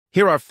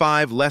Here are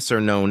 5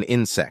 lesser-known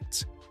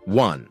insects.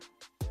 1.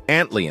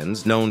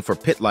 Antlions, known for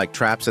pit-like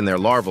traps in their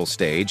larval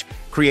stage,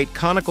 create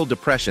conical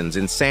depressions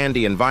in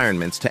sandy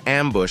environments to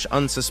ambush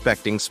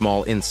unsuspecting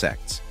small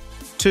insects.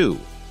 2.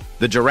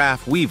 The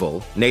giraffe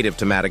weevil, native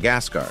to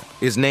Madagascar,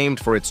 is named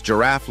for its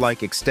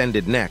giraffe-like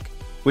extended neck,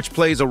 which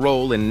plays a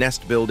role in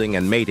nest-building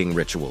and mating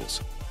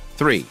rituals.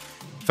 3.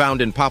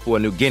 Found in Papua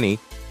New Guinea,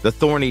 the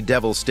thorny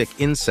devil stick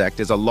insect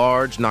is a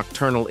large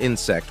nocturnal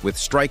insect with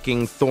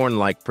striking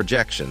thorn-like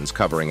projections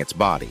covering its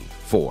body.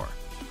 4.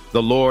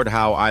 The Lord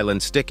Howe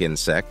Island stick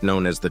insect,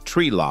 known as the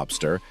tree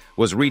lobster,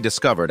 was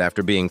rediscovered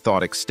after being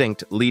thought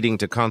extinct, leading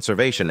to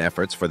conservation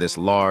efforts for this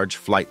large,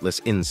 flightless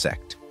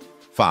insect.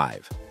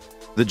 5.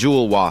 The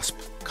jewel wasp,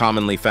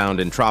 commonly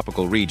found in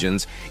tropical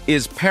regions,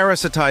 is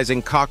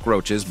parasitizing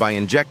cockroaches by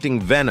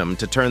injecting venom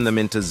to turn them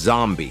into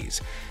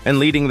zombies and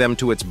leading them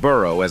to its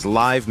burrow as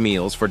live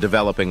meals for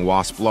developing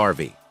wasp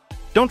larvae.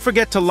 Don't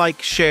forget to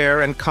like,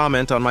 share, and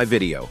comment on my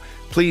video.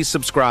 Please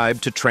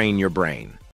subscribe to train your brain.